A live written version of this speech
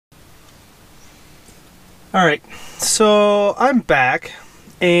Alright, so I'm back,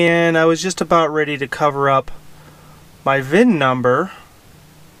 and I was just about ready to cover up my VIN number,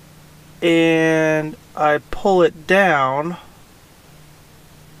 and I pull it down,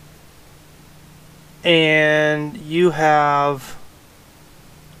 and you have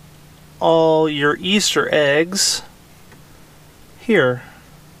all your Easter eggs here.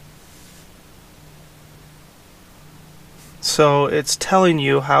 So it's telling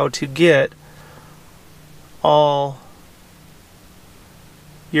you how to get all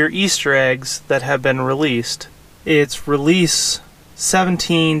your Easter eggs that have been released. It's release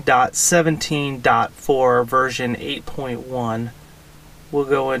 17.17.4 version 8.1. We'll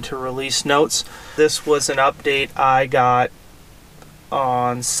go into release notes. This was an update I got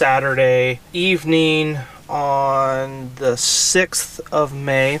on Saturday evening on the 6th of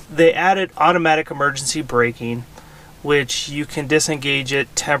May. They added automatic emergency braking, which you can disengage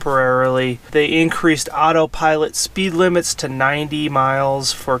it temporarily. They increased autopilot speed limits to 90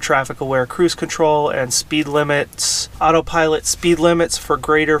 miles for traffic aware cruise control and speed limits. Autopilot speed limits for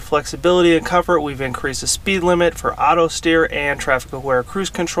greater flexibility and comfort. We've increased the speed limit for auto steer and traffic aware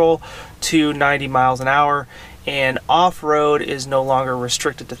cruise control to 90 miles an hour. And off-road is no longer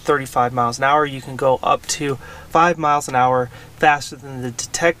restricted to 35 miles an hour. You can go up to 5 miles an hour faster than the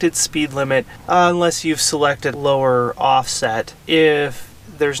detected speed limit unless you've selected lower offset. If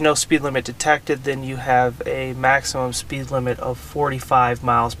there's no speed limit detected, then you have a maximum speed limit of 45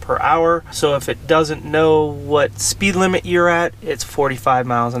 miles per hour. So if it doesn't know what speed limit you're at, it's 45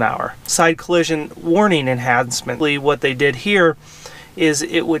 miles an hour. Side collision warning enhancement. What they did here is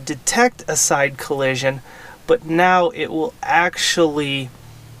it would detect a side collision, but now it will actually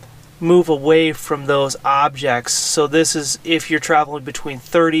move away from those objects. So this is if you're traveling between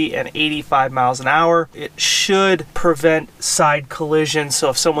 30 and 85 miles an hour. It should prevent side collision. So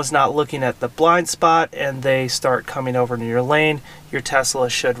if someone's not looking at the blind spot and they start coming over into your lane, your Tesla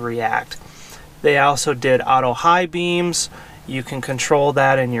should react. They also did auto high beams. You can control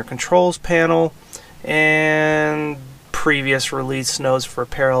that in your controls panel. And previous release notes for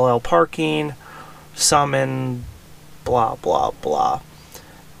parallel parking, summon, blah blah blah.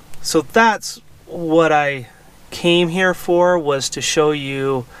 So that's what I came here for, was to show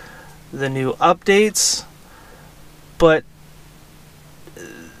you the new updates. But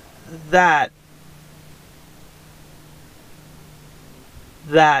that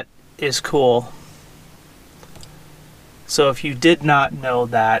is cool. So if you did not know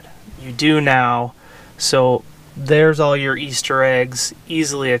that, you do now. So there's all your Easter eggs,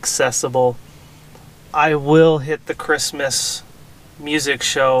 easily accessible. I will hit the Christmas music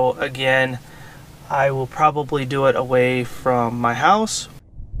show again. I will probably do it away from my house.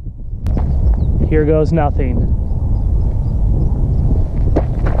 Here goes nothing.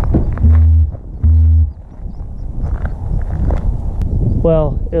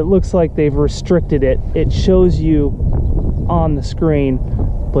 Well, it looks like they've restricted it. It shows you on the screen,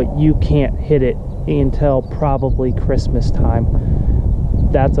 but you can't hit it until probably Christmas time.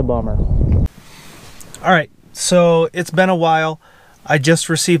 That's a bummer. Alright, so it's been a while. I just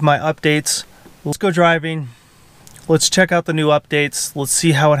received my updates. Let's go driving. Let's check out the new updates. Let's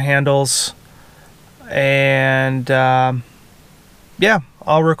see how it handles. And yeah,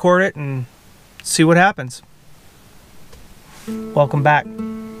 I'll record it and see what happens. Welcome back.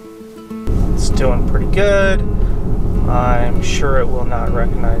 It's doing pretty good. I'm sure it will not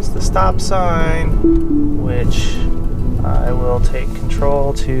recognize the stop sign, which I will take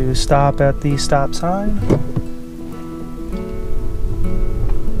control to stop at the stop sign.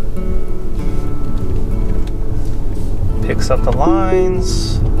 Picks up the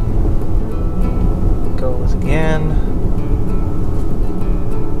lines. Goes again.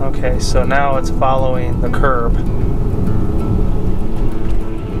 Okay, so now it's following the curb,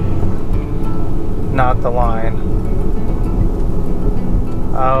 not the line.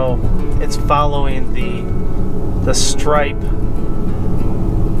 Oh, it's following the stripe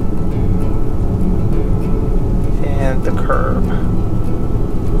and the curb.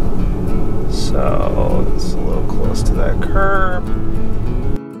 So it's a little close to that curb.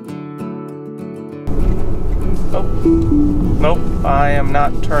 Oh, nope, I am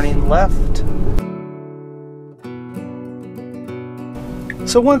not turning left.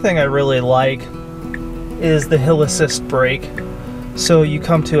 So one thing I really like is the hill assist brake. So you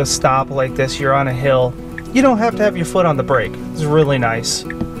come to a stop like this, you're on a hill, you don't have to have your foot on the brake. It's really nice.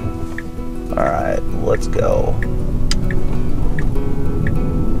 Alright, let's go.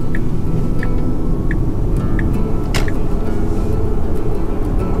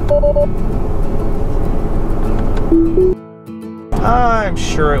 I'm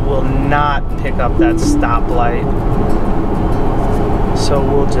sure it will not pick up that stoplight. So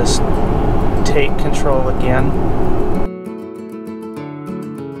we'll just take control again.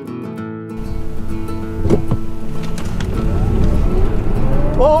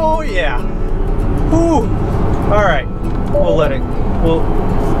 Oh yeah. Whew. All right. We'll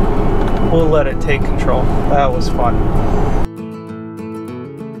let it take control. That was fun.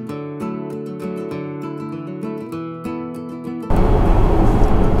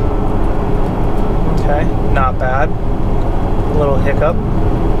 Okay, not bad. A little hiccup.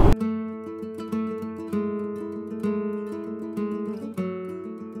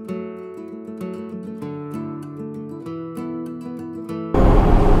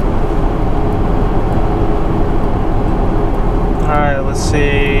 Alright, let's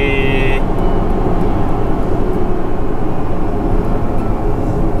see.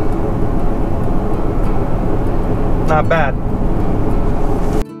 Not bad.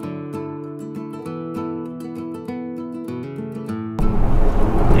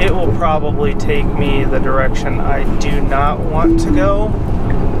 It will probably take me the direction I do not want to go,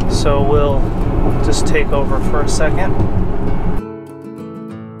 so we'll just take over for a second.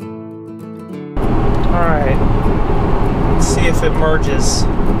 Alright, let's see if it merges.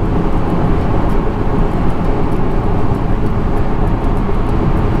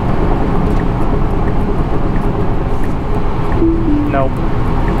 Nope.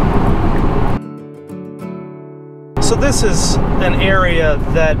 So this is an area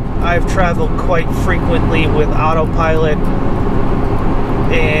that I've traveled quite frequently with autopilot,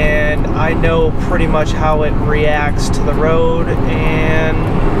 and I know pretty much how it reacts to the road,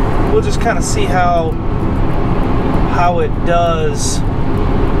 and we'll just kind of see how it does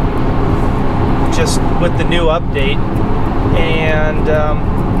just with the new update, and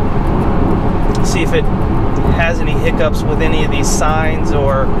see if it has any hiccups with any of these signs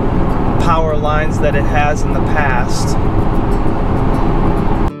or power lines that it has in the past.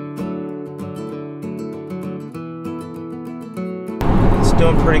 It's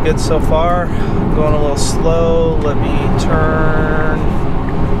doing pretty good so far. Going a little slow. Let me turn.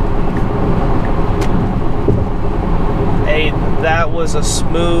 Hey, that was a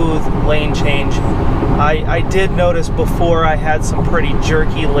smooth lane change. I did notice before I had some pretty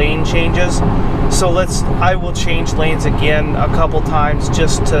jerky lane changes, so I will change lanes again a couple times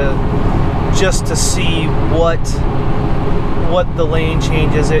just to see what the lane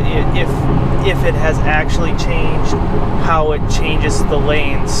changes, if it has actually changed how it changes the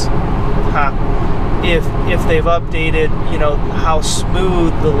lanes. If they've updated, you know, how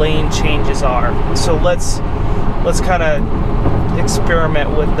smooth the lane changes are. So let's kind of experiment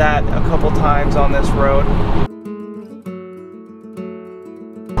with that a couple times on this road.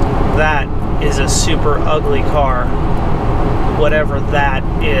 That is a super ugly car, whatever that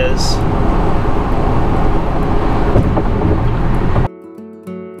is.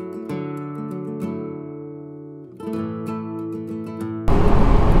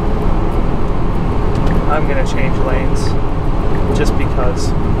 I'm gonna change lanes just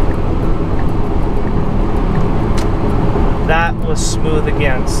because. That was smooth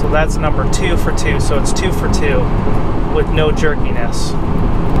again, so that's number 2 for 2, so it's 2 for 2 with no jerkiness.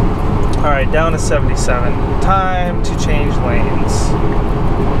 Alright, down to 77. Time to change lanes.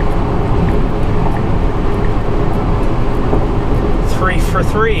 Three for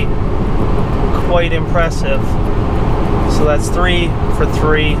 3. Quite impressive. So that's 3 for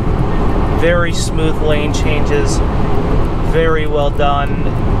 3. Very smooth lane changes. Very well done.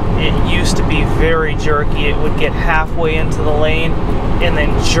 It used to be very jerky. It would get halfway into the lane and then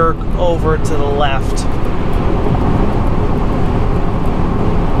jerk over to the left.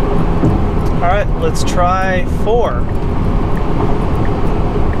 Alright, let's try 4.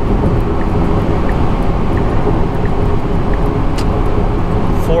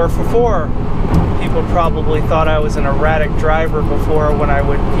 Four for 4. People probably thought I was an erratic driver before when I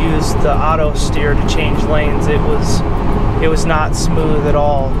would use the auto steer to change lanes. It was not smooth at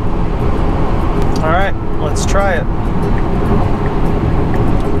all. Alright, let's try it.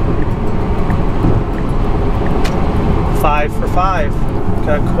 5 for 5.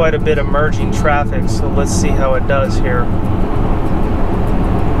 Got quite a bit of merging traffic, so let's see how it does here.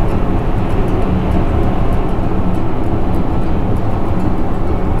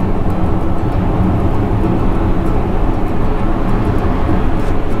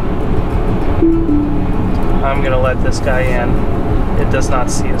 I'm going to let this guy in. It does not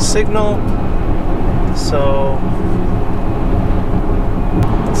see a signal, so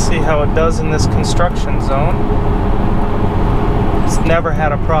let's see how it does in this construction zone. It's never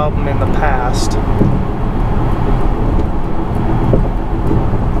had a problem in the past.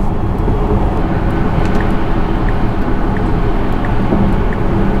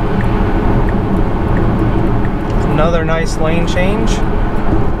 nice lane change.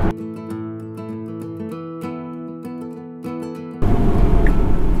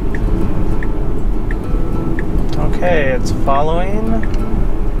 Okay, it's following.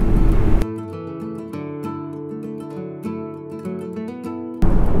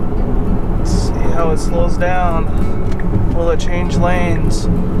 Let's see how it slows down. Will it change lanes?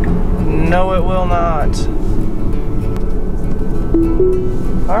 No, it will not.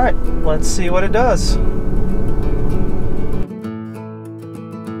 Alright, let's see what it does.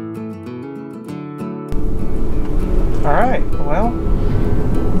 Alright, well.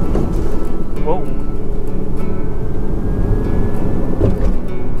 Whoa.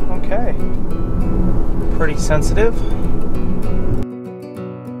 Okay. Pretty sensitive.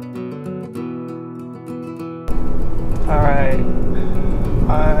 Alright.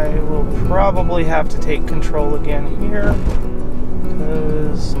 I will probably have to take control again here,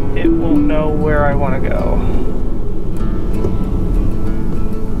 because it won't know where I want to go.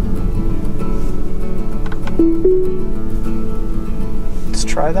 Let's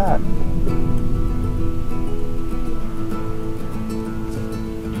try that.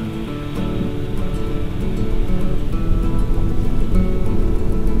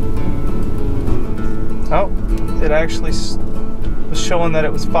 Oh, it actually was showing that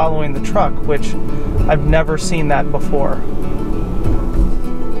it was following the truck, which I've never seen that before.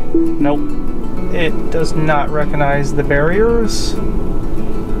 Nope, it does not recognize the barriers.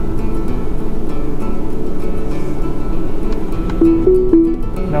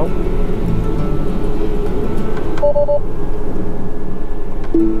 Nope.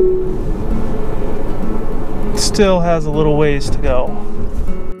 Still has a little ways to go.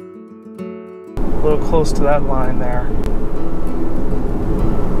 A little close to that line there.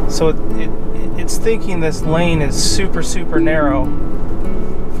 So it's thinking this lane is super narrow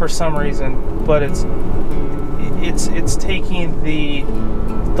for some reason, but it's taking the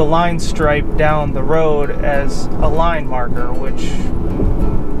line stripe down the road as a line marker, which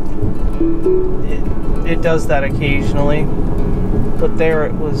it does that occasionally, but there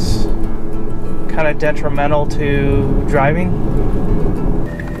it was kind of detrimental to driving.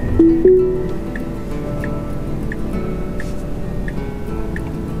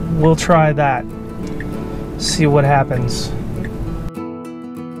 We'll try that, see what happens.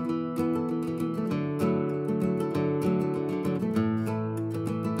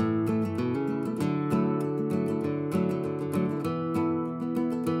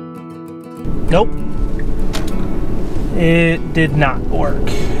 Nope, it did not work.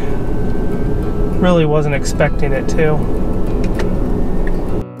 Really wasn't expecting it to.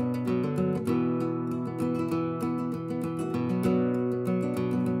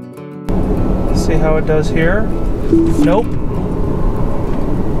 See how it does here? Nope.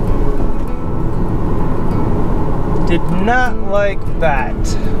 Did not like that.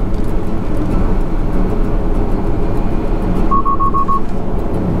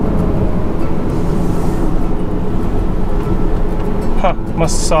 Huh,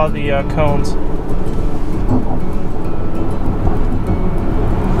 must have saw the cones.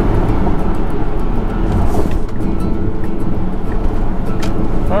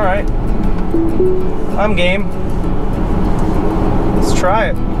 All right. I'm game. Let's try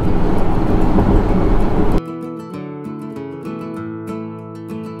it.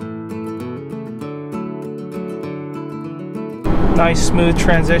 Nice smooth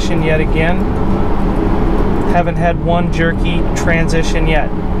transition yet again. Haven't had one jerky transition yet.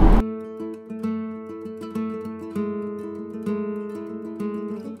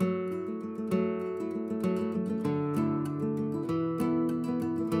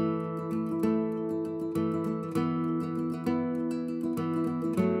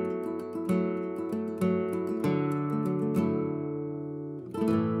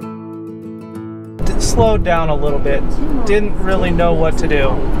 Slowed down a little bit. Didn't really know what to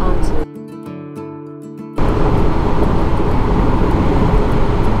do.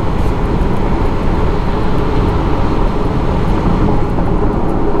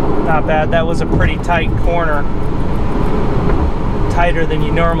 Not bad. That was a pretty tight corner. Tighter than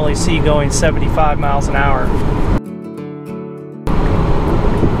you normally see going 75 miles an hour.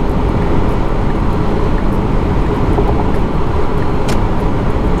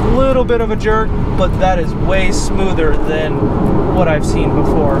 Little bit of a jerk, but that is way smoother than what I've seen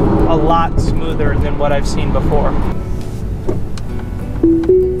before. A lot smoother than what I've seen before.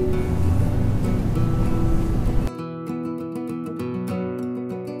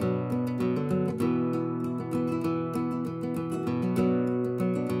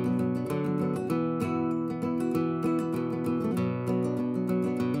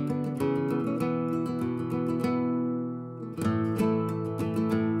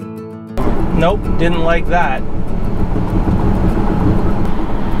 Nope, didn't like that.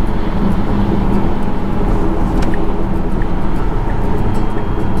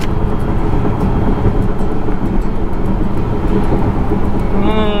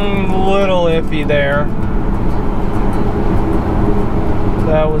 Little iffy there.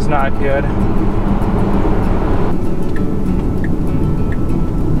 That was not good.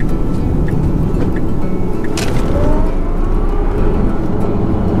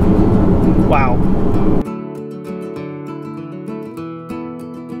 Wow.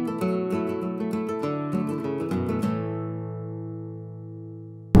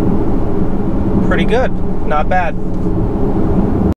 Pretty good. Not bad.